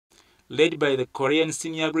led by the Korean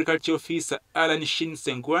Senior Agriculture Officer Alan Shin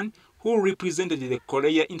Sengwan, who represented the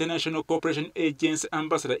Korea International Cooperation Agency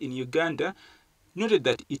ambassador in Uganda, noted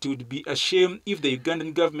that it would be a shame if the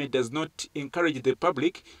Ugandan government does not encourage the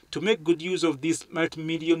public to make good use of this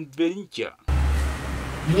multi-million venture.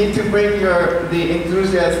 You need to bring the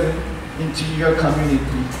enthusiasm into your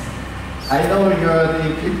community. I know you are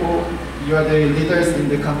the people, you are the leaders in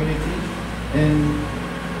the community, and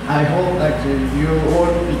I hope that you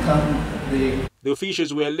all become The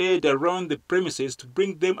officials were led around the premises to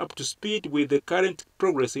bring them up to speed with the current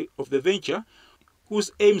progress of the venture,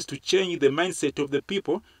 whose aims to change the mindset of the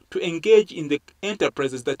people to engage in the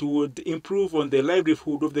enterprises that would improve on the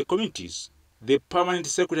livelihood of the communities. The permanent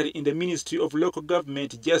secretary in the Ministry of Local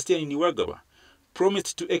Government, Justin Niwagawa,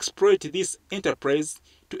 promised to exploit this enterprise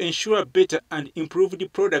to ensure better and improved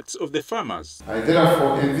products of the farmers. I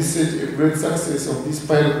therefore envisage a great success of this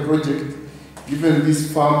pilot project, given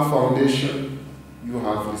this farm foundation you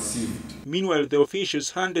have received. Meanwhile, the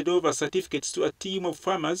officials handed over certificates to a team of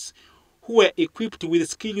farmers who were equipped with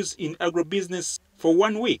skills in agro-business for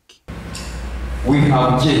 1 week. We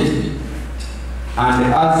have changed,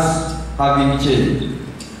 and as having changed,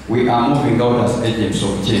 we are moving out as agents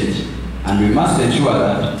of change, and we must ensure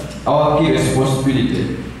that our key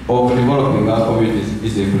responsibility of developing our communities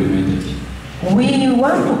is implemented. We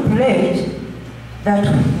want to pledge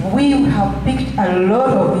that we have picked a lot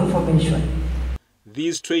of information.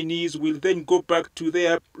 These trainees will then go back to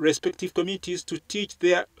their respective communities to teach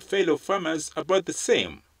their fellow farmers about the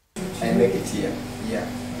same. I make it here,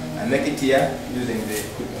 I make it here using the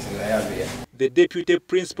equipment that I have here. The deputy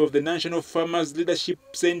principal of the National Farmers Leadership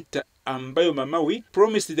Center, Ambayo Mamawi,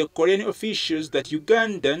 promised the Korean officials that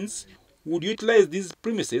Ugandans would utilize these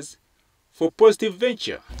premises for positive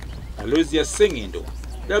venture. Aloysia Sengendo,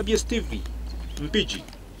 WSTV, Mpigi.